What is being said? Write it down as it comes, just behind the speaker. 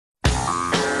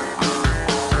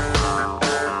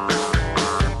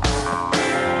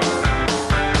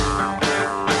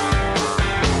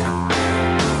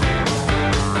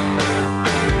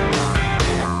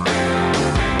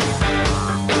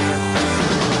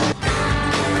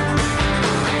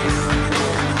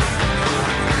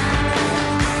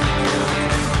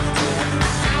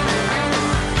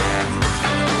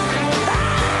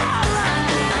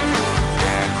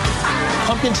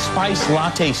iced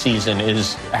latte season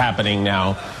is happening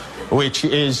now, which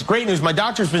is great news. My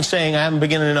doctor's been saying I haven't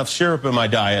been getting enough syrup in my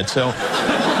diet, so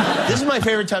this is my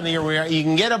favorite time of the year where you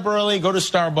can get up early, go to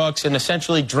Starbucks, and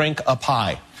essentially drink a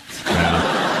pie.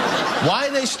 Why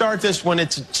they start this when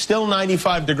it's still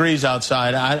 95 degrees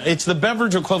outside, it's the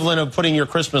beverage equivalent of putting your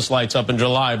Christmas lights up in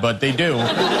July, but they do.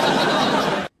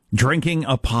 Drinking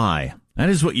a pie. That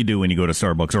is what you do when you go to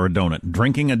Starbucks or a donut.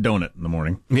 Drinking a donut in the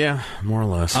morning. Yeah, more or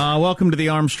less. Welcome to the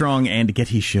Armstrong and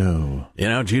Getty Show. You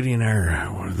know, Judy and I,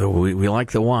 we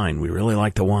like the wine. We really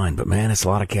like the wine, but man, it's a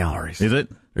lot of calories. Is it?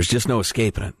 There's just no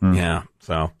escaping it. Yeah,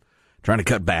 so trying to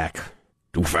cut back.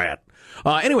 Too fat.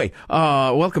 Anyway,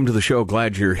 welcome to the show.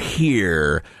 Glad you're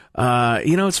here.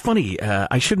 You know, it's funny.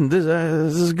 I shouldn't.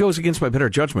 This goes against my better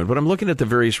judgment, but I'm looking at the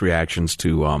various reactions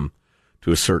to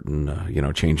a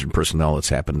certain change in personnel that's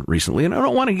happened recently, and I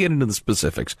don't want to get into the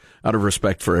specifics out of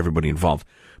respect for everybody involved.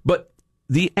 But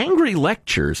the angry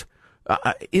lectures.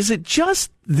 Is it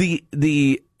just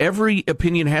the every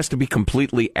opinion has to be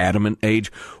completely adamant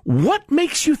age? What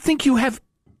makes you think you have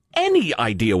any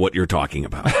idea what you're talking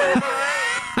about?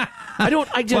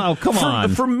 Well, come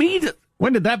on. For me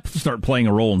when did that start playing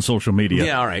a role in social media?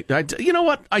 Yeah, all right. You know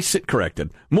what? I sit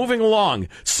corrected. Moving along.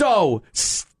 So,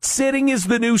 sitting is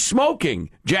the new smoking.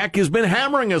 Jack has been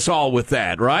hammering us all with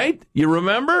that, right? You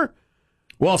remember?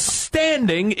 Well,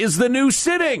 standing is the new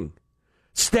sitting.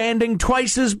 Standing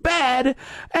twice as bad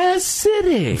as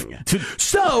sitting.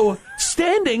 So,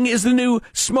 standing is the new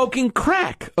smoking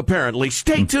crack, apparently.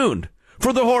 Stay tuned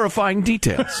for the horrifying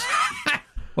details.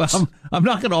 Well, I'm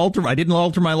not going to alter. I didn't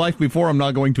alter my life before. I'm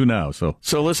not going to now. So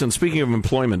listen, speaking of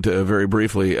employment, very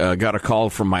briefly, got a call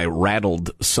from my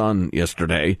rattled son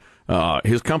yesterday.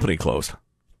 His company closed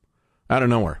out of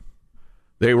nowhere.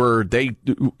 They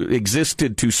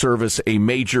existed to service a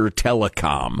major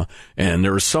telecom, and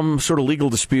there was some sort of legal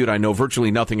dispute. I know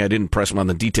virtually nothing. I didn't press him on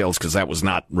the details because that was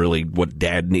not really what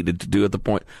Dad needed to do at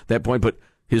that point. But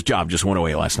his job just went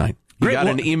away last night. He got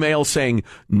an email saying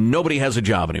nobody has a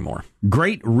job anymore.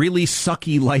 Great, really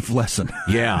sucky life lesson.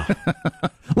 Yeah.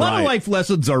 A lot of life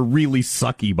lessons are really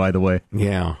sucky, by the way.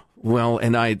 Yeah. Well,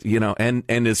 and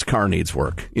and his car needs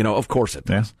work. Of course it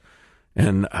does. Yeah.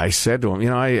 And I said to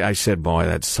him, I said, boy,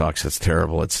 that sucks. It's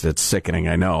terrible. It's sickening.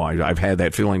 I know. I've had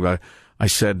that feeling, but I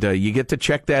said, you get to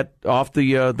check that off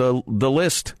the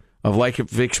list of life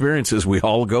experiences we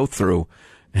all go through.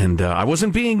 And I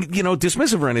wasn't being,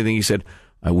 dismissive or anything. He said,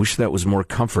 I wish that was more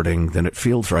comforting than it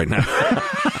feels right now.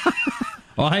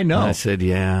 Well, I know. I said,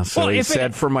 yeah. So he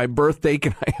said, for my birthday,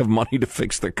 can I have money to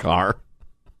fix the car?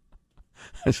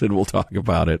 I said, we'll talk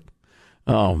about it.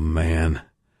 Oh, man.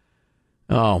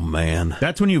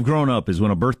 That's when you've grown up, is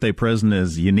when a birthday present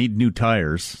is you need new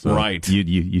tires. So right.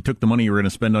 You took the money you were going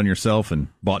to spend on yourself and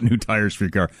bought new tires for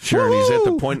your car. Sure, and he's at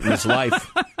the point in his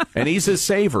life. And he's a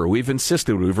saver. We've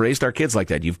insisted. We've raised our kids like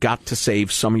that. You've got to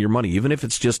save some of your money, even if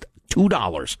it's just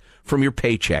 $2 from your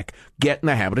paycheck. Get in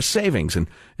the habit of savings. And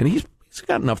he's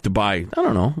got enough to buy, I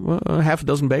don't know, half a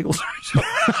dozen bagels.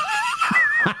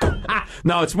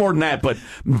 No, it's more than that. But,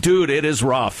 dude, it is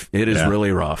rough. It is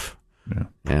really rough.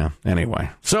 Yeah. Anyway,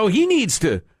 so he needs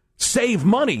to save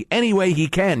money any way he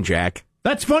can, Jack.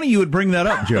 That's funny you would bring that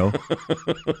up, Joe.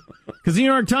 Because the New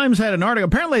York Times had an article.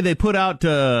 Apparently, they put out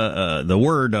the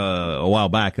word a while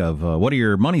back of what are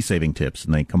your money-saving tips,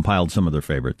 and they compiled some of their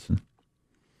favorites. And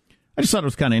I just thought it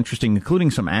was kind of interesting,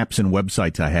 including some apps and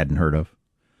websites I hadn't heard of.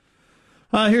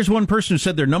 Here's one person who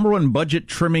said their number one budget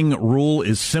trimming rule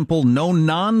is simple: no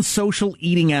non-social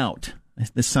eating out.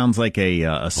 This sounds like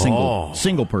a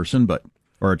single person,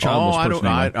 or a childless person.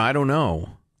 I don't know.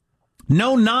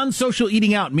 No non-social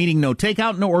eating out, meaning no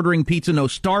takeout, no ordering pizza, no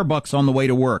Starbucks on the way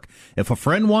to work. If a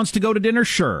friend wants to go to dinner,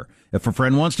 sure. If a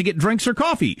friend wants to get drinks or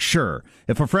coffee, sure.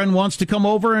 If a friend wants to come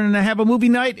over and have a movie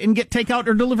night and get takeout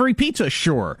or delivery pizza,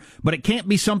 sure. But it can't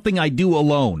be something I do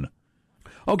alone.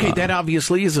 Okay, that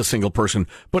obviously is a single person.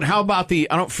 But how about I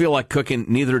don't feel like cooking,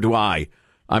 neither do I.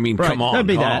 I mean, right, come on. That'd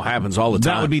be that. Happens all the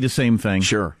time. That would be the same thing.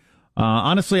 Sure.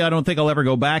 Honestly, I don't think I'll ever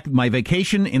go back. My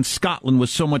vacation in Scotland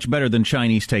was so much better than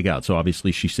Chinese takeout. So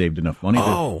obviously she saved enough money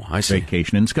to I see.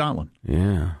 Vacation in Scotland.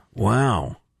 Yeah.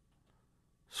 Wow.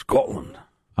 Scotland.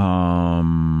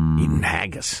 Eating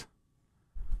haggis.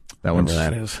 That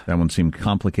one seemed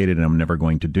complicated and I'm never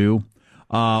going to do.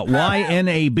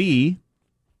 YNAB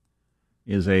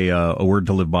is a word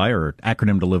to live by, or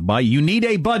acronym to live by. You need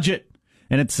a budget.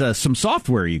 And it's some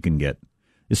software you can get.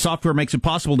 The software makes it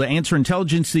possible to answer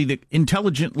intelligently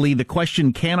the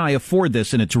question, can I afford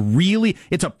this? And it's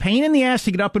a pain in the ass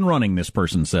to get up and running, this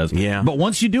person says. Yeah. But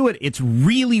once you do it, it's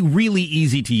really, really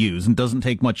easy to use and doesn't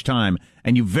take much time.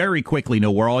 And you very quickly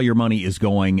know where all your money is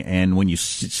going. And when you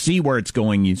see where it's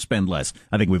going, you spend less.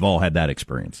 I think we've all had that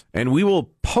experience. And we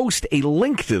will post a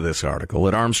link to this article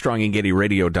at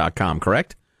ArmstrongandGettyRadio.com,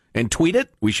 correct? And tweet it?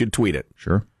 We should tweet it.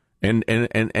 Sure. And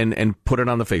put it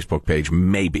on the Facebook page,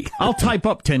 maybe. I'll type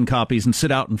up 10 copies and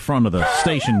sit out in front of the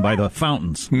station by the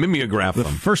fountains. Mimeograph The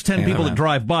them. first 10 people that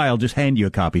drive by, I'll just hand you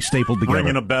a copy, stapled together.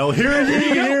 Ringing a bell. Hear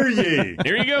ye, hear ye.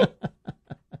 Here you go.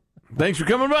 Thanks for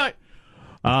coming by.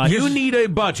 You need a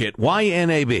budget.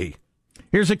 YNAB.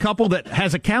 Here's a couple that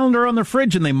has a calendar on their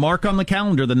fridge, and they mark on the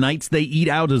calendar the nights they eat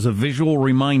out as a visual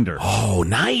reminder. Oh,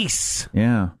 nice.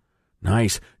 Yeah.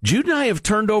 Nice. Jude and I have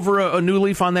turned over a new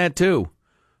leaf on that, too.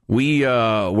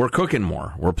 We're cooking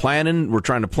more. We're planning. We're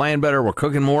trying to plan better. We're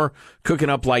cooking more. Cooking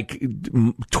up like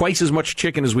twice as much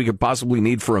chicken as we could possibly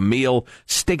need for a meal.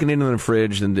 Sticking it in the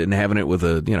fridge and having it with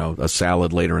a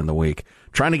salad later in the week.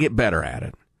 Trying to get better at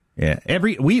it. Yeah.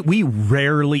 We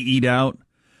rarely eat out.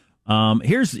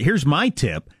 Here's my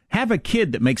tip: have a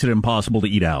kid that makes it impossible to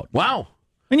eat out. Wow.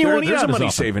 And you won't eat there's out a as money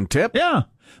often. saving tip. Yeah.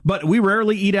 But we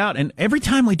rarely eat out, and every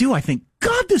time we do, I think,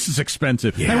 God, this is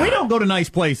expensive. Yeah. And we don't go to nice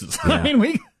places. Yeah. I mean,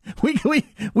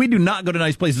 we do not go to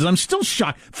nice places. I'm still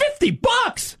shocked.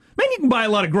 $50? Man, you can buy a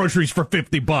lot of groceries for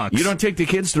 $50. You don't take the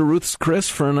kids to Ruth's Chris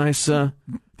for a nice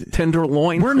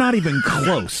tenderloin? We're not even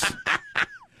close.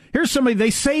 Here's somebody,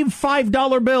 they save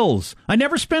 $5 bills. I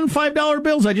never spend $5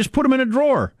 bills. I just put them in a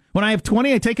drawer. When I have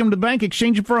 20, I take them to the bank,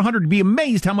 exchange them for 100. You'd be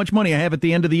amazed how much money I have at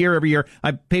the end of the year every year.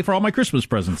 I pay for all my Christmas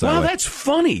presents. Wow, that's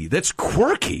funny. That's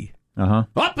quirky. Uh-huh.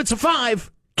 Up, it's a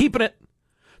 5. Keeping it.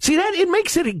 See, that it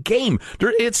makes it a game.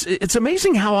 It's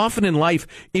amazing how often in life,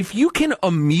 if you can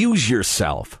amuse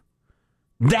yourself,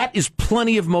 that is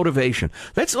plenty of motivation.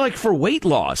 That's like for weight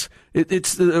loss.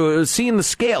 It's seeing the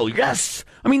scale. Yes.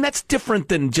 I mean, that's different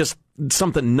than just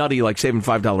something nutty like saving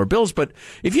 $5 bills. But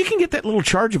if you can get that little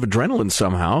charge of adrenaline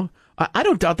somehow, I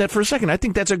don't doubt that for a second. I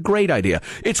think that's a great idea.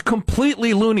 It's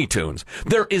completely Looney Tunes.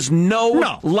 There is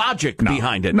no logic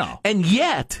behind it. No. And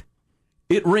yet,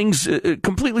 it rings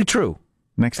completely true.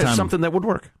 Next time, something that would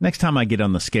work. Next time I get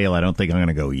on the scale, I don't think I'm going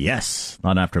to go, yes,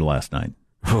 not after last night.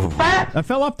 I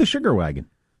fell off the sugar wagon.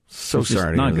 So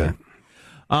sorry to not hear good.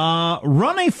 that.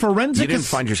 Run a forensic... You didn't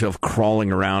find yourself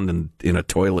crawling around in a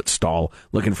toilet stall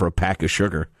looking for a pack of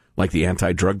sugar like the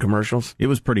anti-drug commercials? It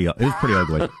was pretty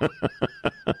ugly.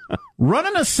 Run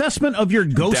an assessment of your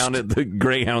ghost... Down at the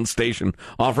Greyhound station,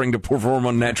 offering to perform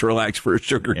unnatural acts for a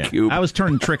sugar cube. I was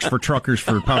turning tricks for truckers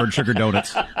for powdered sugar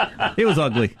donuts. It was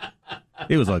ugly.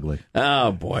 It was ugly.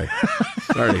 Oh, boy.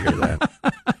 Sorry to hear that.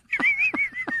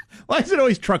 Why is it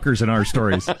always truckers in our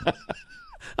stories?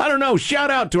 I don't know. Shout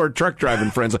out to our truck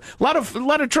driving friends. A lot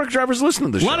of truck drivers listen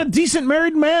to this show. A lot of decent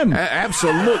married men.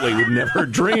 Absolutely. Would never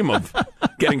dream of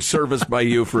getting serviced by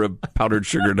you for a powdered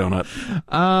sugar donut,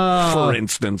 for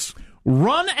instance.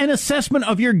 Run an assessment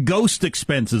of your ghost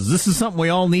expenses. This is something we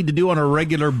all need to do on a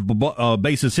regular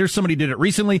basis. Here's somebody did it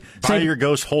recently. Buy your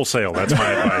ghost wholesale. That's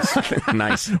my advice.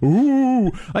 Nice.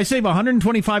 Ooh. I save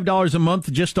 $125 a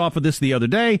month just off of this the other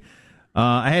day.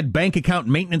 I had bank account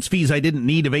maintenance fees I didn't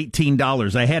need of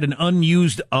 $18. I had an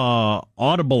unused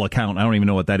Audible account. I don't even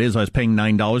know what that is. I was paying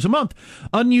 $9 a month.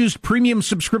 Unused premium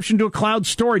subscription to a cloud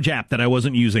storage app that I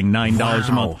wasn't using, $9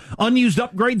 a month. Unused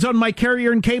upgrades on my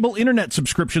carrier and cable internet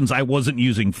subscriptions I wasn't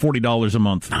using, $40 a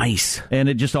month. Nice. And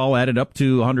it just all added up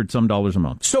to $100-some a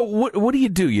month. So what do you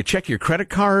do? You check your credit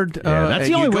card? Yeah, that's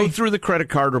the only way. You go through the credit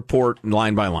card report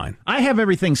line by line. I have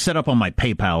everything set up on my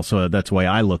PayPal, so that's the way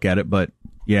I look at it. But,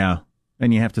 yeah.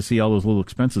 And you have to see all those little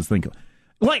expenses.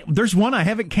 There's one I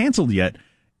haven't canceled yet.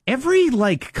 Every,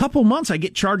 couple months, I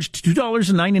get charged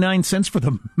 $2.99 for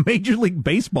the Major League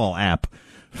Baseball app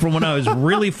from when I was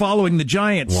really following the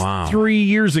Giants 3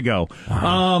 years ago.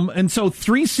 Wow. And so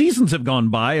 3 seasons have gone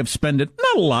by. I've spent it,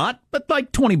 not a lot, but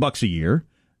like $20 a year.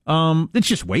 It's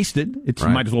just wasted. You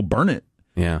might as well burn it.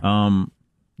 Yeah.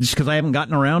 Just because I haven't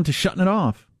gotten around to shutting it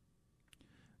off.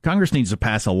 Congress needs to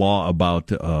pass a law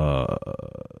about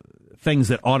things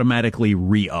that automatically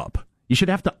re-up. You should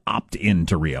have to opt in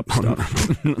to re-up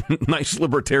stuff. Nice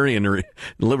libertarianism.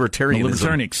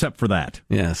 Libertarian, except for that.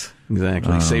 Yes,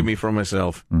 exactly. Save me from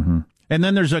myself. Mm-hmm. And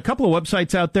then there's a couple of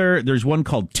websites out there. There's one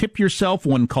called Tip Yourself,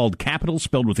 one called Capital,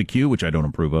 spelled with a Q, which I don't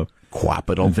approve of.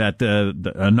 Capital. That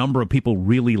a number of people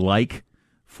really like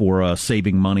for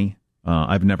saving money.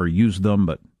 I've never used them,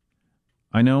 but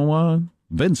I know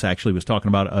Vince actually was talking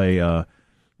about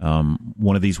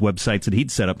one of these websites that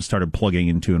he'd set up and started plugging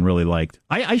into and really liked.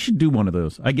 I should do one of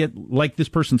those. I get, like this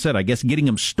person said, I guess getting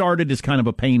them started is kind of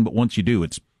a pain, but once you do,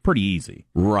 it's pretty easy.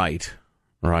 Right.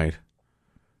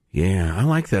 Yeah, I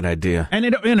like that idea. And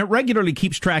it regularly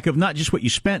keeps track of not just what you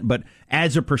spent, but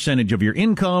as a percentage of your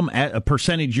income, a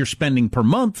percentage you're spending per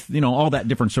month, all that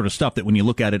different sort of stuff that when you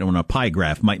look at it on a pie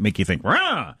graph might make you think,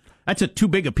 rah, that's too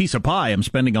big a piece of pie I'm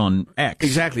spending on X.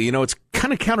 Exactly. It's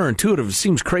kind of counterintuitive. It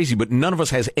seems crazy, but none of us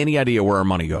has any idea where our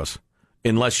money goes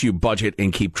unless you budget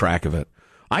and keep track of it.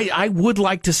 I would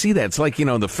like to see that. It's like,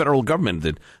 the federal government,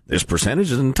 that this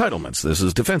percentage is entitlements, this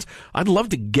is defense. I'd love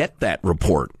to get that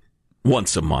report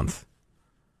once a month.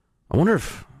 I wonder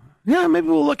if, maybe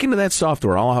we'll look into that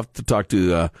software. I'll have to talk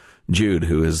to Jude,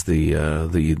 who is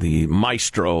the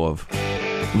maestro of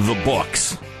the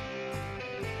books.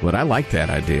 But I like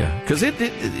that idea because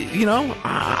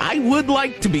I would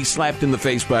like to be slapped in the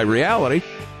face by reality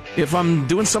if I'm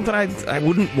doing something I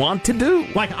wouldn't want to do.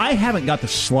 Like, I haven't got the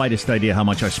slightest idea how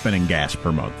much I spend in gas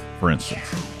per month, for instance.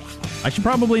 I should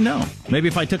probably know. Maybe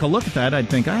if I took a look at that, I'd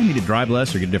think I need to drive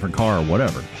less or get a different car or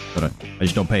whatever. But I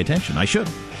just don't pay attention. I should.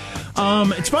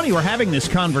 It's funny, we're having this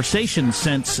conversation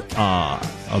since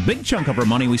a big chunk of our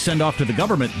money we send off to the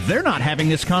government. They're not having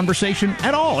this conversation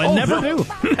at all and never do.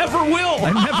 Never will.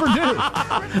 And never do.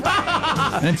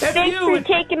 And Thanks for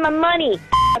taking my money,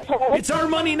 asshole. It's our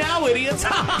money now, idiots.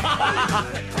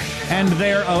 And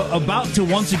they're about to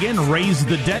once again raise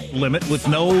the debt limit with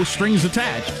no strings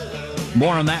attached.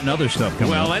 More on that and other stuff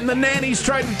coming up. And the nannies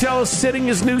tried to tell us sitting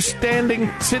is new standing.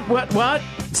 What?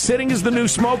 Sitting is the new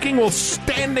smoking? Well,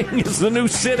 standing is the new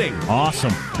sitting.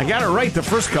 Awesome. I got it right the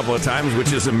first couple of times,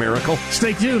 which is a miracle.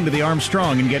 Stay tuned to the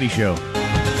Armstrong and Getty Show.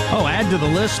 Add to the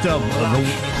list of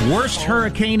the worst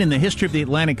hurricane in the history of the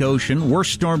Atlantic Ocean,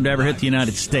 worst storm to ever hit the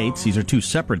United States. These are two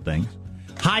separate things.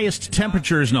 Highest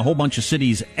temperatures in a whole bunch of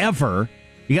cities ever.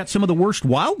 You got some of the worst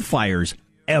wildfires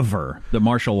ever that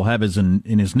Marshall will have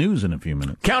in his news in a few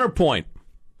minutes. Counterpoint.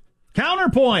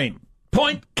 Counterpoint.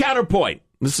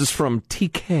 This is from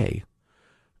TK.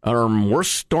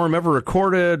 Worst storm ever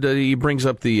recorded. He brings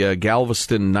up the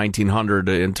Galveston 1900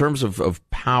 in terms of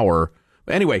power.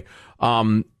 Anyway,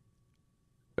 several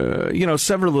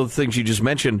of the things you just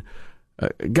mentioned.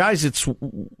 Guys, it's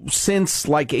since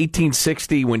like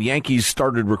 1860 when Yankees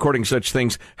started recording such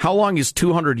things. How long is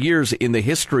 200 years in the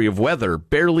history of weather?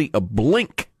 Barely a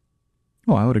blink.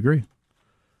 Oh, I would agree.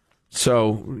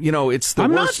 So, it's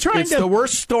the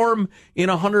worst storm in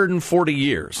 140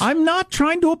 years. I'm not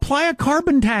trying to apply a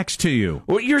carbon tax to you.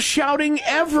 Well, you're shouting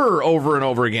ever over and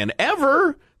over again.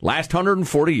 Ever. Last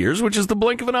 140 years, which is the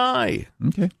blink of an eye.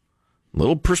 Okay.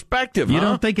 Little perspective, You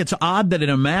don't think it's odd that in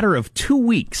a matter of 2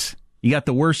 weeks, you got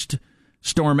the worst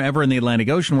storm ever in the Atlantic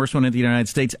Ocean, worst one in the United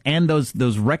States, and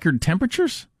those record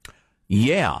temperatures?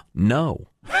 Yeah, no.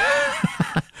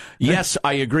 Yes,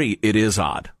 I agree. It is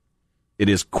odd. It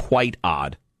is quite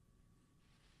odd.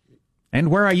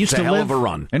 And where I used to live, hell of a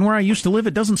run. And where I used to live,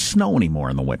 it doesn't snow anymore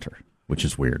in the winter, which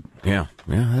is weird. Yeah,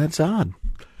 that's odd.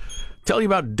 Tell you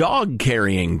about Dog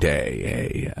Carrying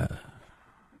Day,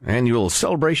 annual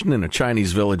celebration in a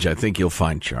Chinese village I think you'll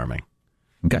find charming.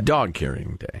 Okay. Dog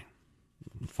Carrying Day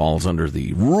falls under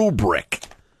the rubric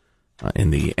in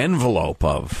the envelope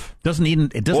of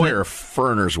boy, are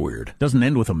foreigners weird. Doesn't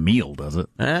end with a meal, does it?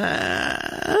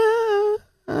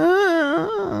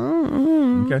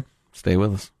 Okay. Stay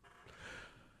with us.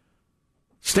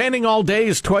 Standing all day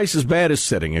is twice as bad as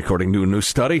sitting, according to a new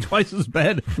study. Twice as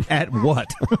bad at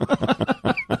what?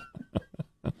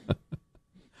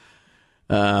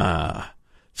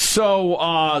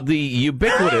 So the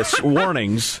ubiquitous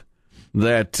warnings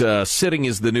that sitting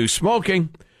is the new smoking.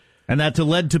 And that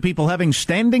led to people having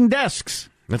standing desks.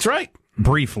 That's right.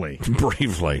 Briefly,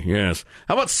 yes.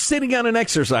 How about sitting on an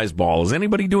exercise ball? Is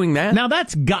anybody doing that? Now,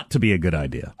 that's got to be a good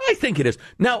idea. I think it is.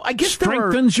 Now, I guess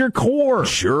strengthens your core.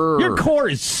 Sure. Your core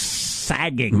is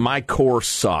sagging. My core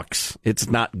sucks. It's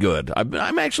not good.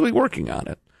 I'm actually working on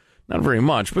it. Not very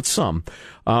much, but some.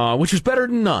 Which is better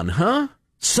than none, huh?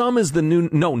 Some is the new...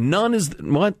 No, none is...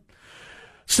 What?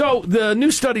 So, the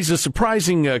new study's a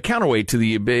surprising counterweight to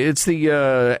the... It's the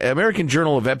American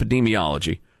Journal of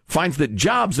Epidemiology. Finds that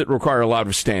jobs that require a lot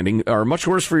of standing are much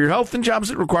worse for your health than jobs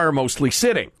that require mostly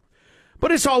sitting.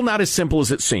 But it's all not as simple as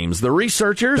it seems. The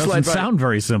researchers... Doesn't sound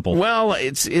very simple. Well,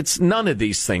 it's none of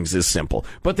these things is simple.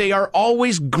 But they are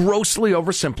always grossly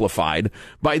oversimplified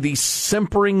by the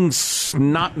simpering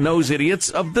snot-nosed idiots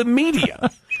of the media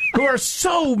who are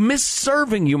so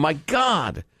misserving you, my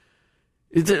God.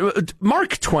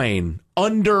 Mark Twain,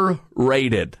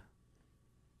 underrated.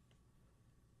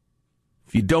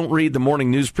 If you don't read the morning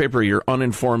newspaper, you're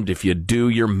uninformed. If you do,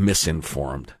 you're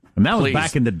misinformed. And that was Please.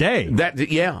 back in the day.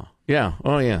 Yeah.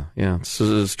 Oh, yeah. It's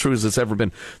as true as it's ever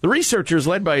been. The researchers,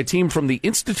 led by a team from the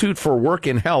Institute for Work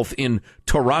and Health in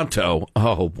Toronto,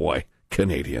 oh boy,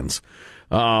 Canadians,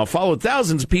 followed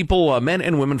thousands of people, men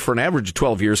and women, for an average of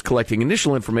 12 years, collecting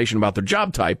initial information about their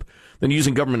job type, then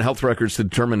using government health records to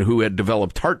determine who had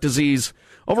developed heart disease.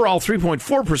 Overall,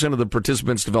 3.4% of the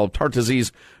participants developed heart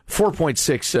disease,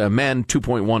 4.6 men,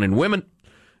 2.1 in women.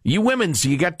 You women's,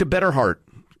 you got the better heart.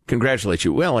 Congratulate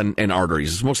you. Well, and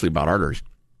arteries. It's mostly about arteries.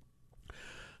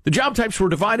 The job types were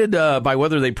divided by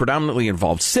whether they predominantly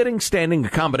involved sitting, standing, a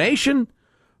combination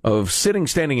of sitting,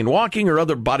 standing, and walking, or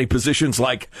other body positions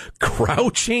like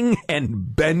crouching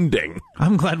and bending.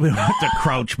 I'm glad we don't have to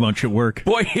crouch much at work.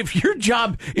 Boy, if your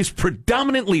job is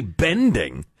predominantly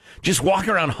bending, just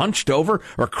walking around hunched over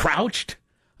or crouched,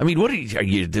 I mean, what are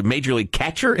you the major league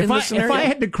catcher in this scenario? If I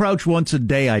had to crouch once a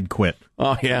day, I'd quit.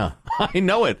 Oh, yeah. I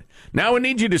know it. Now I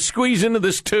need you to squeeze into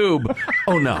this tube.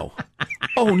 Oh, no.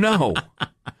 Oh, no.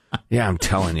 Yeah, I'm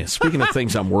telling you. Speaking of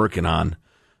things I'm working on,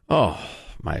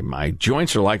 my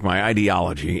joints are like my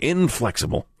ideology,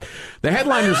 inflexible. The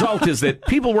headline result is that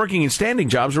people working in standing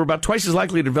jobs are about twice as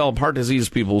likely to develop heart disease as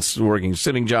people working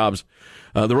sitting jobs.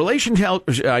 The relation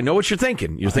I know what you're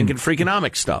thinking. You're thinking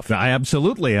Freakonomics stuff. I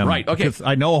absolutely am. Right, okay. Because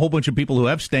I know a whole bunch of people who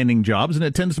have standing jobs, and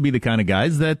it tends to be the kind of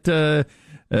guys that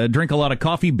drink a lot of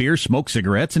coffee, beer, smoke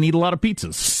cigarettes, and eat a lot of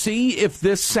pizzas. See if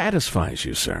this satisfies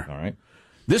you, sir. All right.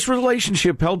 This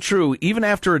relationship held true even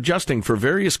after adjusting for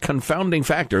various confounding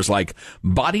factors like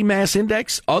body mass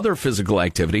index, other physical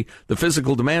activity, the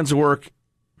physical demands of work,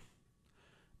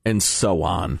 and so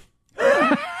on.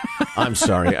 I'm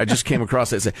sorry. I just came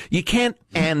across that. You can't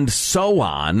and so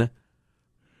on.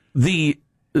 The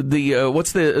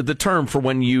what's the term for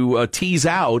when you tease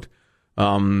out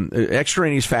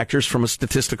extraneous factors from a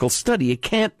statistical study? You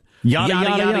can't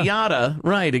yada.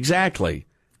 Right, exactly.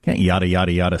 Can't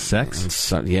yada sex.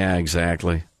 So, yeah,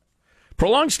 exactly.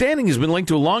 Prolonged standing has been linked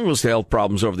to a long list of health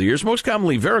problems over the years, most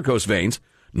commonly varicose veins,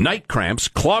 night cramps,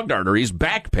 clogged arteries,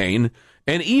 back pain,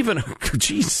 and even,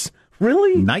 jeez,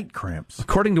 really? Night cramps.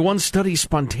 According to one study,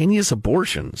 spontaneous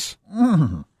abortions.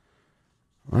 Wow.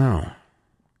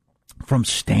 From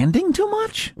standing too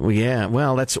much? Well, yeah,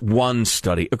 well, that's one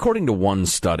study. According to one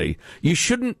study, you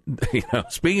shouldn't,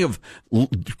 speaking of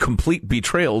complete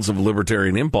betrayals of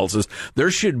libertarian impulses,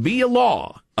 there should be a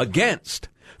law against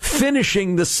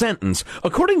finishing the sentence,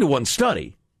 according to one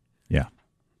study. Yeah.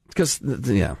 Because,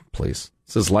 yeah, please.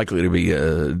 This is likely to be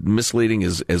misleading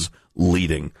as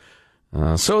leading.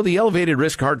 So the elevated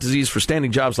risk of heart disease for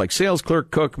standing jobs like sales clerk,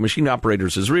 cook, machine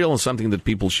operators is real and something that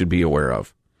people should be aware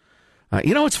of.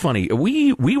 It's funny.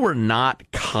 We were not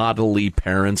coddly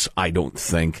parents, I don't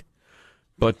think.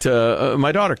 But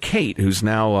my daughter, Kate, who's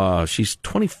now, she's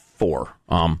 24,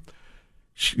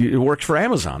 she works for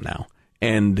Amazon now.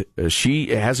 And she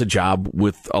has a job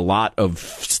with a lot of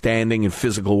standing and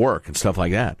physical work and stuff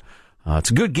like that.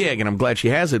 It's a good gig, and I'm glad she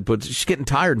has it, but she's getting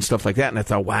tired and stuff like that. And I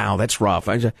thought, wow, that's rough.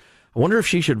 I wonder if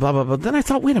she should blah, blah, blah. Then I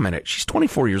thought, wait a minute. She's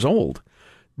 24 years old.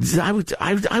 I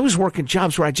was working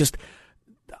jobs where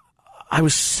I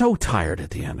was so tired at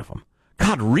the end of them.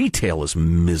 God, retail is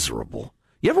miserable.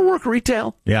 You ever work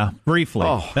retail? Yeah, briefly.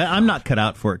 Oh. I'm not cut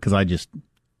out for it because I just,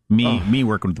 me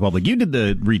working with the public. You did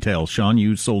the retail, Sean.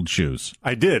 You sold shoes.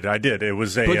 I did. It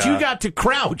was a. But you got to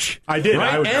crouch. I did.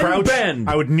 Right? I would and crouch. Bend.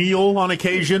 I would kneel on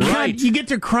occasion. Right. God, you get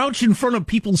to crouch in front of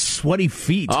people's sweaty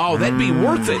feet. Oh, that'd be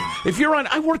worth it. If you're on,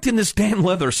 I worked in this damn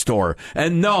leather store,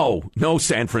 and no,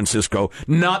 San Francisco,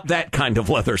 not that kind of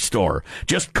leather store.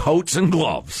 Just coats and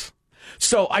gloves.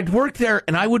 So I'd work there,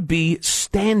 and I would be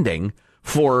standing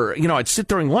for, I'd sit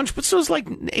during lunch, but so it was like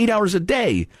 8 hours a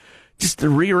day, just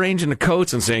rearranging the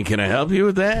coats and saying, can I help you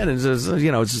with that?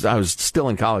 And I was still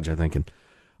in college, I think. And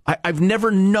I've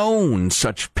never known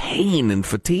such pain and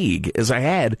fatigue as I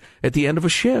had at the end of a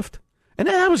shift. And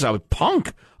I was a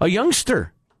punk, a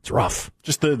youngster. It's rough.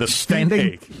 Just the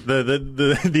standing,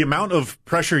 the amount of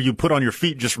pressure you put on your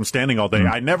feet just from standing all day.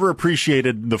 I never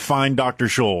appreciated the fine Dr.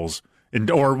 Scholl's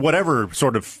or whatever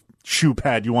sort of shoe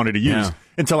pad you wanted to use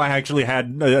until I actually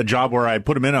had a job where I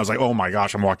put them in. I was like, oh my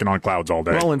gosh, I'm walking on clouds all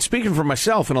day. Well, and speaking for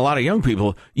myself and a lot of young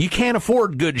people, you can't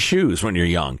afford good shoes when you're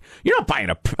young. You're not buying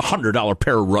a $100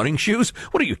 pair of running shoes.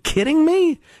 What are you kidding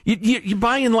me? You're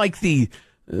buying like the,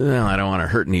 well, I don't want to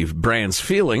hurt any brand's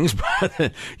feelings,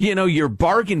 but your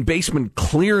bargain basement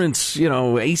clearance,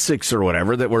 Asics or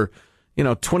whatever that were,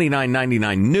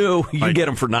 $29.99 new. You get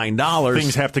them for $9.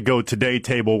 Things have to go today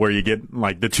table where you get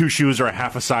like the two shoes are a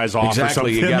half a size off.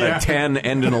 Exactly. Or something. You got a 10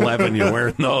 and an 11. You're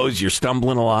wearing those. You're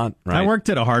stumbling a lot. Right? I worked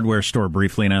at a hardware store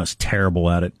briefly, and I was terrible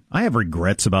at it. I have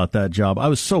regrets about that job. I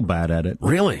was so bad at it.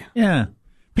 Really? Yeah.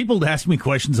 People would ask me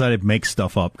questions, I'd make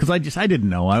stuff up because I didn't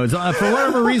know. I was for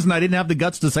whatever reason I didn't have the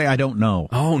guts to say I don't know.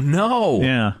 Oh no!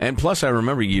 Yeah, and plus I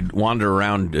remember you'd wander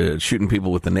around shooting people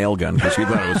with the nail gun because you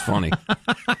thought it was funny.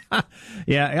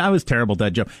 Yeah, I was terrible at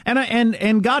that job,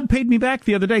 and God paid me back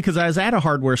the other day because I was at a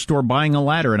hardware store buying a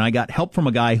ladder, and I got help from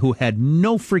a guy who had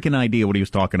no freaking idea what he was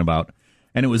talking about,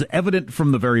 and it was evident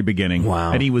from the very beginning.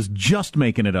 Wow! And he was just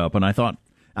making it up, and I thought.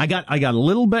 I got a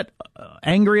little bit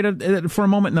angry at it for a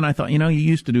moment, and then I thought, you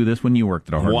used to do this when you worked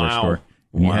at a hardware store.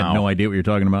 And you had no idea what you're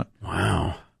talking about.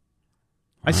 Wow.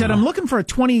 I said, I'm looking for a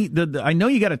 20, I know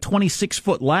you got a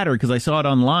 26-foot ladder because I saw it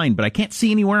online, but I can't see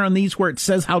anywhere on these where it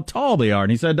says how tall they are.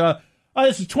 And he said,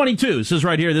 this is 22. It says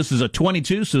right here, this is a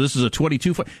 22, so this is a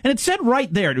 22-foot. And it said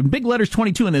right there, in big letters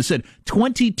 22, and it said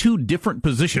 22 different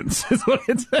positions is what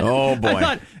it said. Oh, boy. I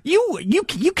thought,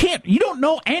 you can't, you don't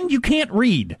know, and you can't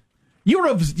read. You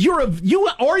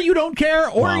or you don't care,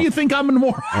 or you think I'm a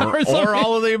moron, or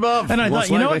all of the above. And I thought,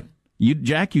 you know what,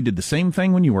 Jack, you did the same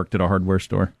thing when you worked at a hardware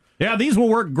store. Yeah, these will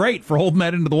work great for holding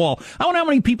that into the wall. I wonder how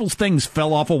many people's things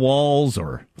fell off of walls,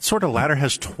 or what sort of ladder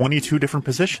has 22 different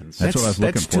positions? That's what I was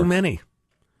looking for. That's too many.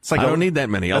 It's like I don't need that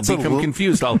many. I'll become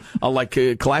confused. I'll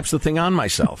collapse the thing on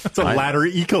myself. It's a ladder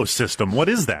ecosystem. What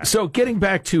is that? So getting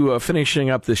back to finishing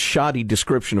up this shoddy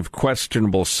description of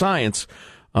questionable science.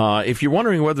 If you're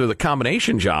wondering whether the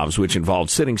combination jobs, which involve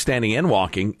sitting, standing, and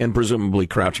walking, and presumably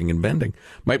crouching and bending,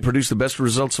 might produce the best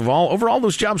results of all, overall,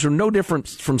 those jobs are no different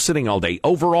from sitting all day,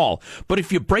 overall. But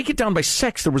if you break it down by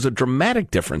sex, there was a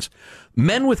dramatic difference.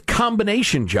 Men with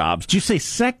combination jobs... Did you say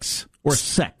sex or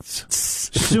sex?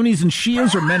 Sunnis and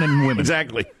Shias or men and women?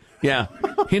 Exactly. Yeah.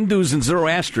 Hindus and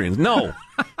Zoroastrians. No.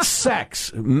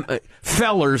 Sex.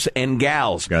 Fellers and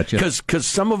gals. Gotcha. Because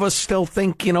some of us still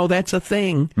think, that's a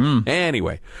thing.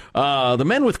 Anyway, the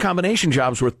men with combination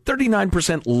jobs were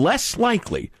 39% less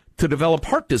likely to develop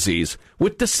heart disease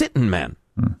with the sitting men.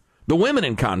 The women,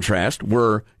 in contrast,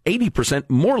 were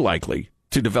 80% more likely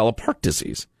to develop heart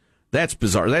disease. That's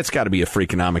bizarre. That's got to be a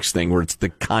Freakonomics thing where it's the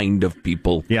kind of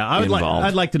people involved.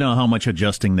 I'd like to know how much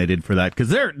adjusting they did for that, because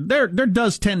there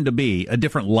does tend to be a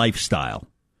different lifestyle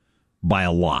by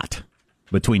a lot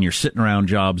between your sitting around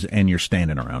jobs and your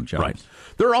standing around jobs. Right.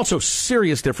 There are also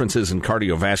serious differences in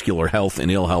cardiovascular health and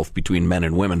ill health between men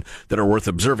and women that are worth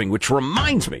observing, which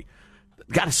reminds me,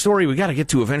 got a story we got to get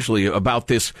to eventually about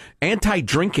this anti-binge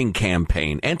drinking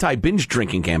campaign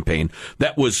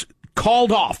that was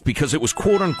called off because it was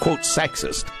quote-unquote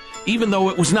sexist, even though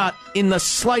it was not in the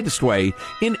slightest way,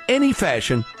 in any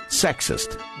fashion,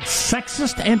 sexist.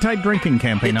 Sexist anti-drinking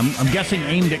campaign, I'm guessing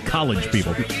aimed at college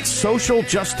people. Social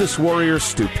justice warrior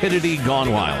stupidity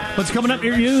gone wild. What's coming up in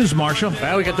your news, Marshall?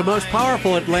 Well, we got the most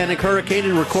powerful Atlantic hurricane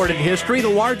in recorded history, the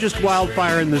largest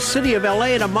wildfire in the city of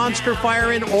L.A., and a monster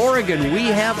fire in Oregon. We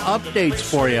have updates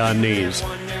for you on these.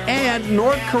 And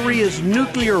North Korea's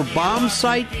nuclear bomb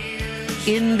site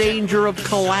in danger of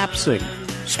collapsing.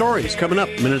 Stories coming up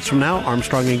minutes from now.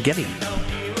 Armstrong and Getty.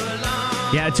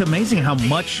 Yeah, it's amazing how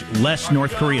much less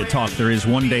North Korea talk there is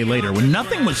one day later. When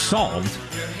nothing was solved.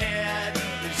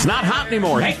 It's not hot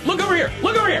anymore. Hey, look over here.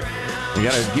 Look over here. We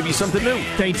got to give you something new.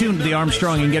 Stay tuned to the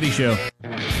Armstrong and Getty Show.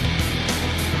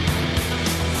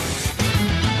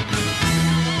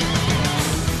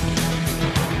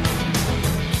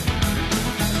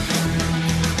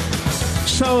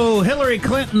 So, Hillary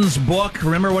Clinton's book,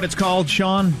 remember what it's called,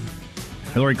 Sean?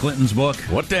 Hillary Clinton's book.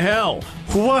 What the hell?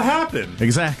 What happened?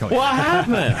 Exactly. What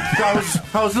happened?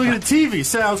 I was looking at TV,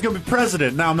 said I was going to be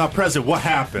president. Now I'm not president. What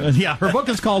happened? Yeah, her book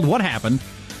is called What Happened.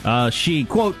 She,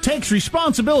 quote, takes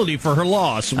responsibility for her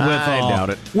loss with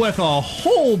a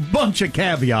whole bunch of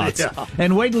caveats. Yeah.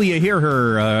 And wait till you hear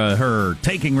her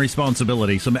taking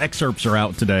responsibility. Some excerpts are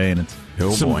out today, and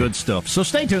it's good stuff. So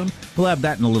stay tuned. We'll have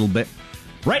that in a little bit.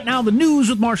 Right now, the news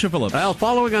with Marcia Phillips. Well,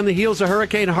 following on the heels of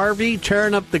Hurricane Harvey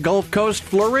tearing up the Gulf Coast,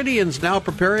 Floridians now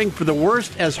preparing for the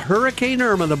worst as Hurricane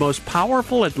Irma, the most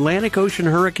powerful Atlantic Ocean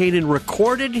hurricane in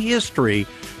recorded history,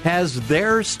 has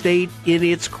their state in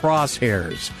its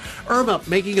crosshairs. Irma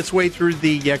making its way through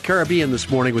the Caribbean this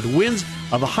morning with winds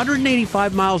of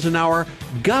 185 miles an hour.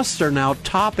 Gusts are now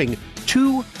topping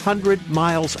 200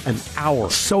 miles an hour.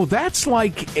 So that's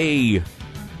like a...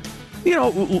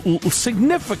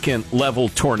 significant level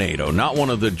tornado, not one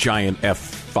of the giant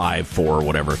F5, 4, or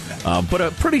whatever, but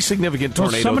a pretty significant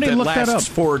tornado that lasts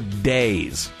for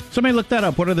days. Somebody look that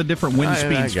up. What are the different wind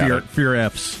speeds for your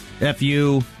Fs?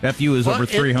 FU is over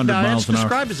 300 miles an hour. It's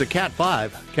described as a Cat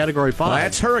 5, Category 5. Well,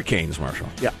 that's hurricanes, Marshall.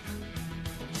 Yeah.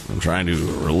 I'm trying to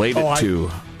relate it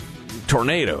to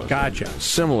tornadoes. Gotcha.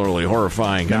 Similarly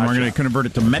horrifying. Then we're going to convert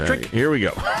it to metric. Here we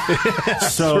go.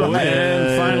 So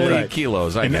and finally, right.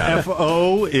 kilos. I An got it.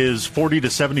 FO is 40 to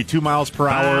 72 miles per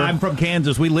hour. I'm from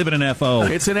Kansas. We live in an FO.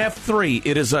 It's an F3.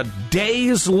 It is a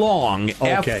days-long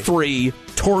F3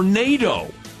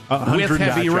 tornado with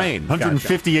heavy rain.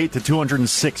 158 to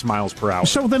 206 miles per hour.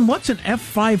 So then what's an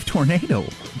F5 tornado?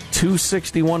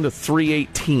 261 to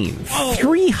 318.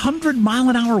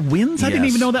 300-mile-an-hour winds? I didn't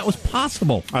Yes. even know that was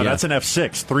possible. That's an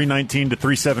F6, 319 to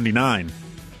 379.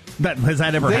 Has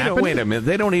that ever happened? Wait a minute.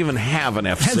 They don't even have an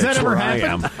F6 Has that ever where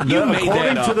happened? I am. You made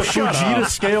According that to up. the Shut Fujita up.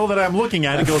 scale that I'm looking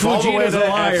at, it goes all the way Fujita's to a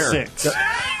liar.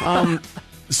 F6.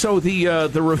 So the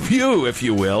review, if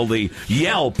you will, the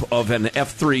Yelp of an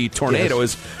F3 tornado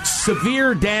is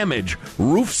severe damage,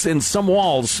 roofs and some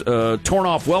walls torn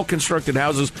off, well-constructed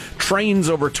houses, trains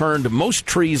overturned, most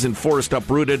trees and forest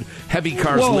uprooted, heavy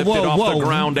cars lifted off the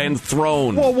ground and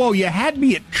thrown. Whoa, you had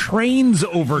me at trains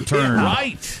overturned. Yeah,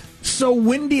 right. So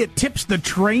windy it tips the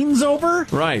trains over?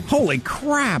 Right. Holy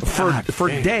crap. For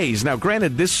days. Now,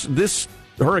 granted, this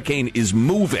hurricane is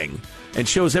moving and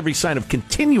shows every sign of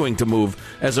continuing to move,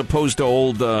 as opposed to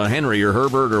old Henry or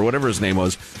Herbert or whatever his name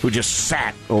was, who just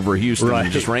sat over Houston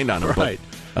and just rained on him. Right.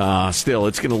 But still,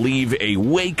 it's going to leave a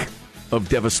wake of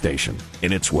devastation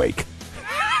in its wake.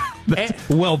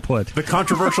 Well put. The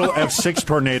controversial F6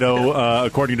 tornado,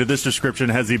 according to this description,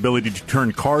 has the ability to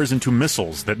turn cars into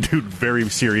missiles that do very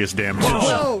serious damage.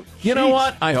 Oh, You know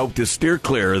what? I hope to steer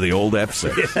clear of the old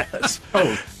F6. Yes.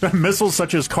 Oh, missiles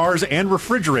such as cars and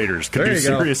refrigerators could do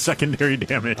serious secondary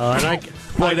damage.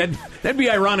 Boy, that'd be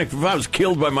ironic if I was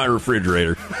killed by my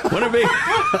refrigerator. Wouldn't it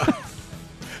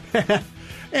be?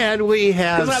 And we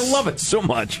have... Because I love it so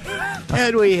much.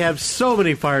 And we have so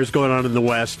many fires going on in the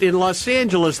West. In Los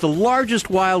Angeles, the largest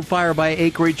wildfire by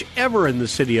acreage ever in the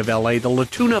city of L.A., the La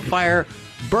Tuna Fire,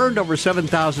 burned over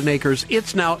 7,000 acres.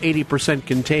 It's now 80%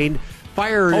 contained.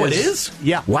 Fire Oh, it is?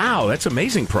 Yeah. Wow, that's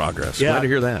amazing progress. Glad to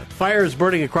hear that. Fire is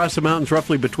burning across the mountains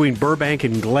roughly between Burbank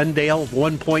and Glendale.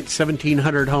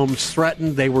 1,700 homes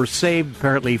threatened. They were saved.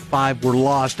 Apparently 5 were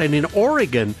lost. And in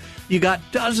Oregon, you got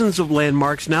dozens of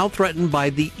landmarks now threatened by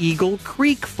the Eagle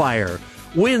Creek fire.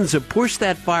 Winds have pushed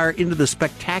that fire into the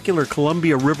spectacular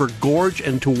Columbia River Gorge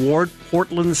and toward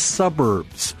Portland's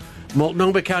suburbs.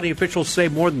 Multnomah County officials say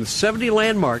more than 70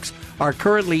 landmarks are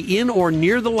currently in or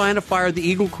near the line of fire. The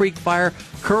Eagle Creek fire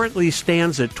currently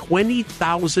stands at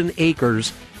 20,000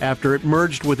 acres after it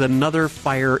merged with another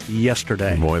fire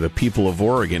yesterday. Boy, the people of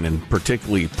Oregon, and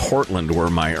particularly Portland, where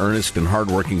my earnest and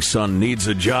hardworking son needs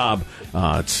a job,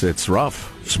 it's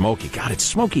rough. Smoky. God, it's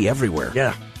smoky everywhere.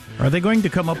 Yeah. Are they going to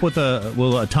come up with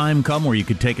will a time come where you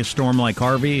could take a storm like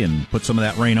Harvey and put some of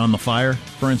that rain on the fire,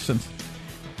 for instance?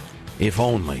 If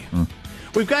only.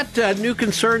 We've got new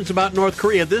concerns about North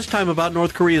Korea, this time about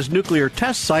North Korea's nuclear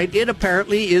test site. It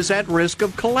apparently is at risk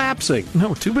of collapsing.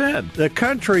 No, too bad. The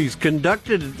country's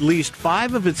conducted at least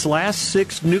 5 of its last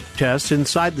 6 nuke tests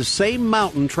inside the same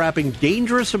mountain, trapping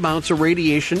dangerous amounts of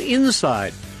radiation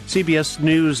inside. CBS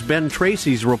News' Ben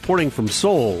Tracy's reporting from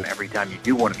Seoul. Every time you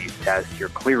do one of these tests, you're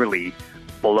clearly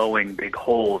blowing big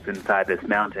holes inside this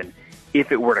mountain.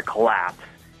 If it were to collapse,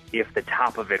 if the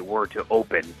top of it were to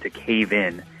open, to cave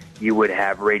in, you would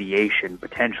have radiation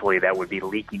potentially that would be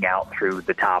leaking out through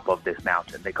the top of this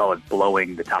mountain. They call it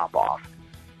blowing the top off.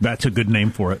 That's a good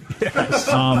name for it.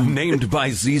 Named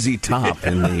by ZZ Top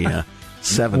in the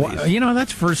 70s. Well, you know,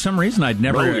 that's for some reason I'd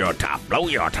never... Blow your top, blow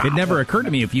your top. It never occurred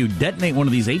to me, if you detonate one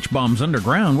of these H-bombs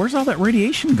underground, where's all that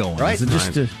radiation going? Right. Is it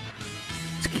just...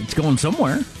 it's going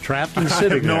somewhere. Trapped and I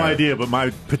sitting have no there. idea, but my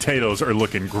potatoes are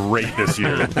looking great this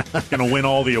year. Going to win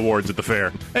all the awards at the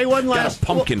fair. Hey, one Got last a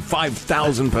pumpkin,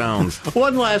 5,000 pounds.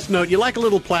 One last note. You like a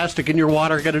little plastic in your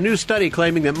water? Got a new study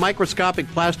claiming that microscopic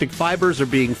plastic fibers are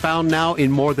being found now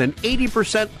in more than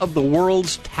 80% of the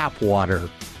world's tap water.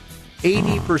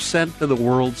 80% of the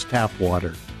world's tap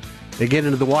water. They get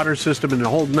into the water system in a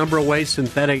whole number of ways: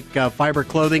 synthetic fiber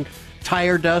clothing,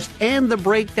 tire dust, and the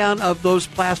breakdown of those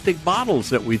plastic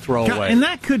bottles that we throw away. And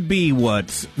that could be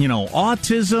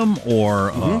autism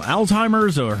or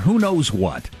Alzheimer's or who knows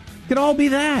what. It could all be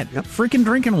that. Yep. Freaking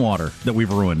drinking water that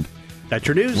we've ruined. That's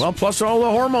your news. Well, plus all the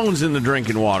hormones in the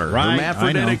drinking water. Right,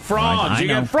 Hermaphroditic I know. frogs. I You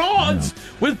know. get frogs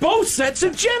with both sets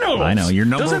of genitals. I know.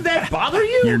 Doesn't that bother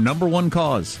you? Your number one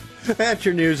cause. That's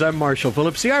your news. I'm Marshall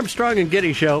Phillips, the Armstrong and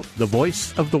Getty Show, the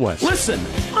voice of the West. Listen,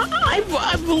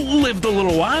 I've lived a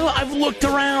little while. I've looked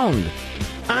around.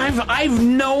 I've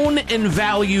known and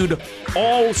valued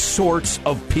all sorts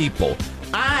of people.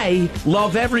 I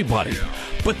love everybody.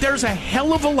 But there's a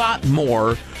hell of a lot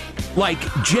more like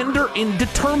gender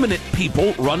indeterminate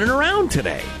people running around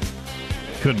today.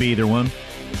 Could be either one.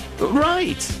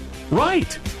 Right.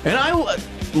 And a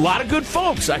lot of good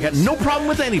folks. I got no problem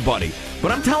with anybody.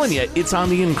 But I'm telling you, it's on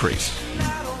the increase.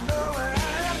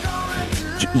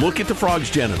 Look at the frog's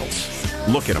genitals.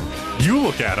 Look at them. You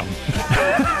look at them.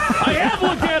 I have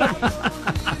looked at them.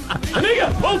 And they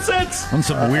got both sets. On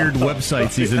some weird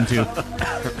websites he's into.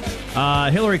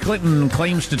 Hillary Clinton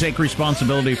claims to take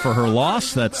responsibility for her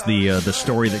loss. That's the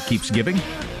story that keeps giving.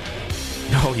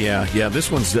 Oh, yeah. This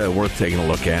one's worth taking a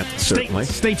look at, certainly.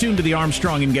 Stay tuned to the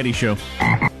Armstrong and Getty Show.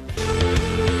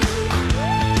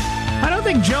 I don't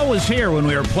think Joe was here when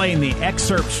we were playing the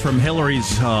excerpts from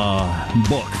Hillary's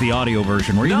book, the audio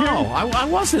version. Were you here? No, I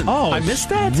wasn't. Oh, I missed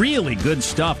that. Really good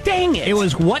stuff. Dang it. It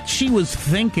was what she was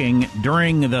thinking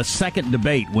during the second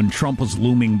debate when Trump was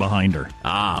looming behind her.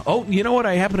 Oh, you know what?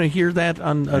 I happened to hear that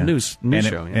on a news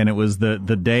show. And it was the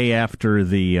day after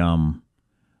the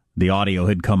audio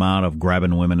had come out of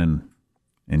grabbing women,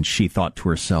 and she thought to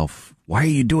herself, "Why are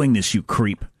you doing this, you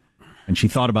creep?" And she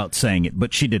thought about saying it,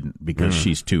 but she didn't because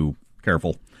she's too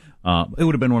careful. It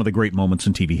would have been one of the great moments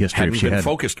in TV history if she had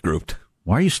focused grouped.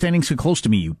 Why are you standing so close to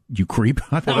me, you creep?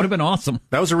 That would have been awesome.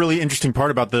 That was a really interesting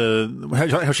part about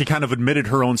how she kind of admitted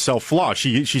her own self-flaw.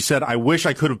 She said, I wish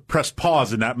I could have pressed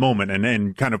pause in that moment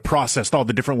and kind of processed all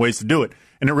the different ways to do it.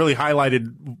 And it really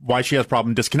highlighted why she has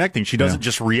problem disconnecting. She doesn't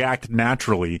just react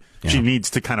naturally. Yeah. She needs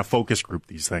to kind of focus group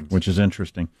these things. Which is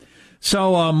interesting.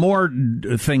 So more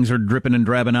things are dripping and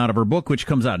drabbing out of her book, which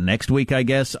comes out next week, I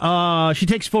guess. She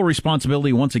takes full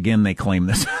responsibility. Once again, they claim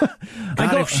this.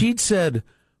 God, if she'd said,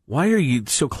 "Why are you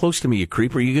so close to me, you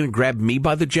creep? Are you going to grab me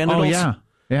by the genitals?" Oh,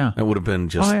 yeah. That would have been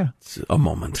just a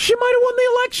moment. She might have won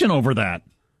the election over that.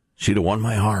 She'd have won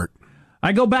my heart.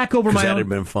 I go back over my own. That had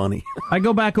been funny. I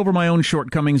go back over my own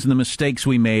shortcomings and the mistakes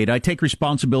we made. I take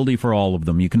responsibility for all of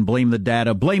them. You can blame the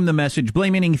data, blame the message,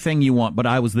 blame anything you want, but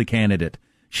I was the candidate.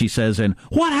 She says in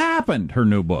What Happened, her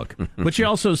new book. But she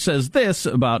also says this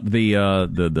about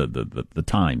the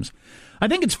Times. I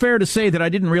think it's fair to say that I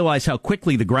didn't realize how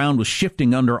quickly the ground was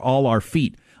shifting under all our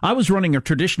feet. I was running a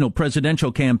traditional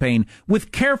presidential campaign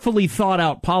with carefully thought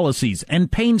out policies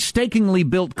and painstakingly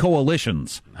built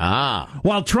coalitions.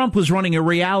 While Trump was running a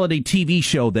reality TV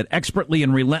show that expertly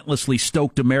and relentlessly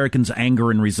stoked Americans'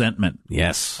 anger and resentment.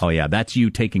 Yes. Oh, yeah, that's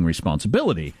you taking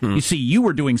responsibility. You see, you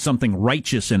were doing something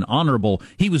righteous and honorable.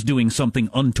 He was doing something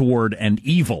untoward and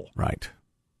evil. Right.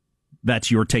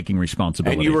 That's your taking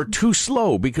responsibility. And you were too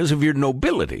slow because of your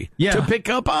nobility to pick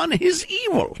up on his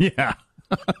evil. Yeah.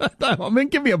 I mean,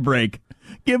 give me a break.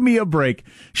 Give me a break.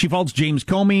 She faults James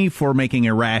Comey for making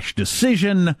a rash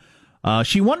decision.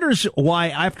 She wonders why,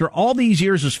 after all these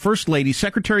years as First Lady,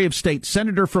 Secretary of State,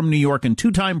 Senator from New York, and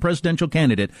two-time presidential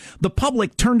candidate, the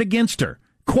public turned against her.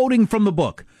 Quoting from the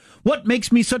book, "What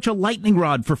makes me such a lightning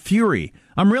rod for fury?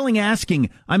 I'm really asking.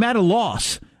 I'm at a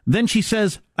loss." Then she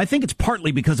says, "I think it's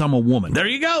partly because I'm a woman." There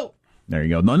you go. There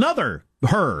you go. Another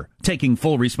her taking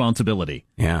full responsibility.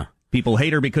 Yeah. People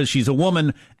hate her because she's a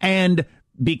woman, and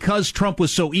because Trump was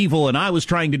so evil and I was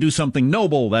trying to do something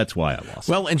noble, that's why I lost.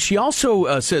 Well, and she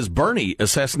also says Bernie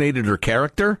assassinated her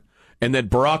character and that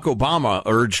Barack Obama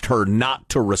urged her not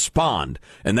to respond,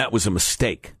 and that was a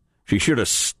mistake. She should have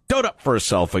stood up for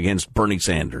herself against Bernie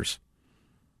Sanders.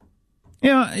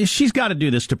 Yeah, she's got to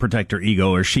do this to protect her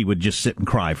ego, or she would just sit and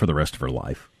cry for the rest of her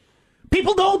life.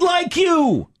 People don't like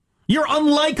you! You're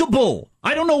unlikable.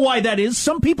 I don't know why that is.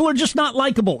 Some people are just not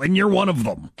likable, and you're one of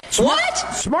them. What?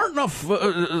 Smart enough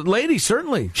lady,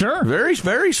 certainly. Sure. Very,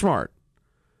 very smart.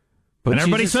 But and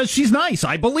everybody says she's nice.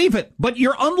 I believe it. But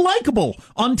you're unlikable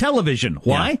on television.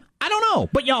 Why? Yeah. I don't know,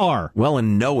 but you are. Well,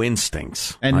 and no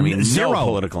instincts. And I mean, zero no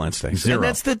political instincts. Zero.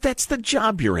 And that's the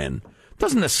job you're in.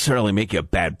 Doesn't necessarily make you a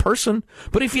bad person,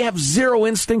 but if you have zero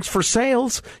instincts for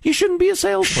sales, you shouldn't be a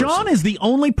salesperson. Sean is the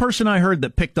only person I heard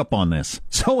that picked up on this.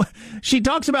 So she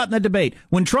talks about in the debate,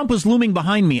 when Trump was looming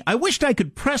behind me, I wished I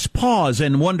could press pause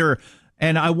and wonder,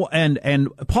 and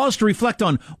pause to reflect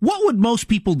on what would most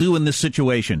people do in this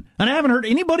situation. And I haven't heard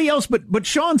anybody else but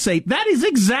Sean say that is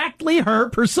exactly her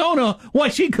persona, why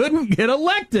she couldn't get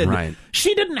elected. Right.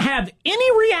 She didn't have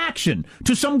any reaction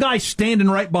to some guy standing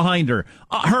right behind her.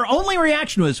 Her only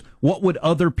reaction was, what would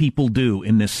other people do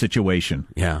in this situation?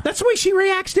 Yeah. That's the way she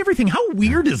reacts to everything. How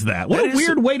weird is that? What a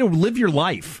weird way to live your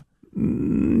life.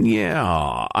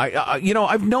 Yeah.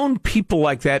 I've known people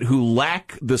like that who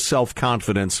lack the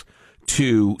self-confidence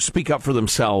to speak up for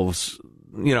themselves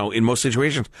in most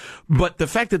situations. But the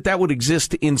fact that would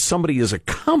exist in somebody as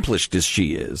accomplished as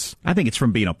she is. I think it's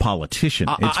from being a politician.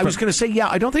 I was going to say,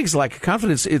 I don't think it's lack of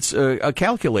confidence. It's a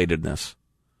calculatedness.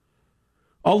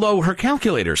 Although her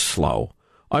calculator's slow.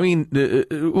 I mean,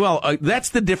 that's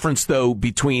the difference, though,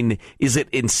 between is it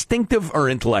instinctive or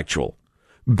intellectual?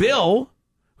 Bill,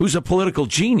 who's a political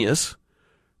genius,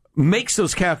 makes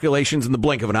those calculations in the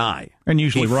blink of an eye. And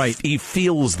usually right. He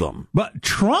feels them. But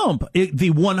Trump, the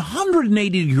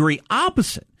 180-degree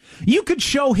opposite. You could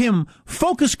show him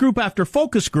focus group after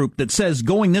focus group that says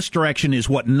going this direction is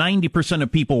what 90%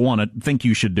 of people want to think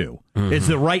you should do. Mm-hmm. It's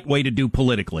the right way to do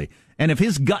politically. And if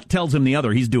his gut tells him the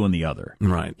other, he's doing the other.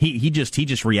 Right. He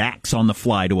just reacts on the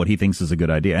fly to what he thinks is a good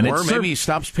idea. And or maybe he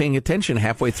stops paying attention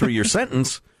halfway through your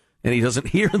sentence and he doesn't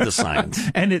hear the signs.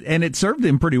 and it served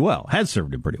him pretty well. Has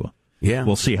served him pretty well. Yeah.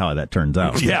 We'll see how that turns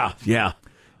out. Yeah.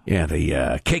 Yeah,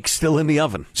 the cake's still in the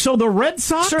oven. So the Red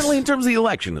Sox? Certainly in terms of the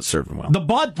election, it's served them well. The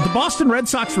Boston Red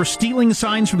Sox were stealing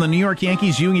signs from the New York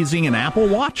Yankees using an Apple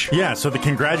Watch? Yeah, so the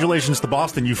congratulations to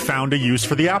Boston. You found a use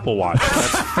for the Apple Watch.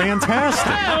 That's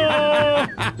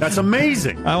fantastic. That's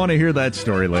amazing. I want to hear that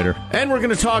story later. And we're going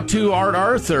to talk to Art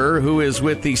Arthur, who is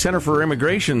with the Center for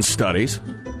Immigration Studies,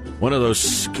 one of those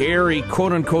scary,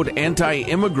 quote-unquote,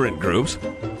 anti-immigrant groups,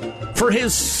 for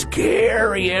his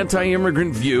scary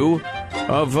anti-immigrant view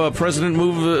of the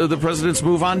president's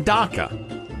move on DACA.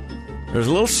 There's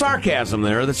a little sarcasm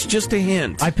there. That's just a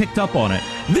hint. I picked up on it.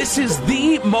 This is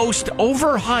the most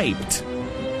overhyped,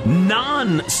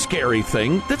 non-scary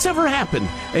thing that's ever happened,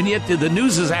 and yet the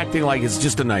news is acting like it's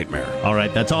just a nightmare. All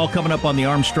right, that's all coming up on the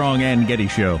Armstrong and Getty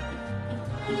Show.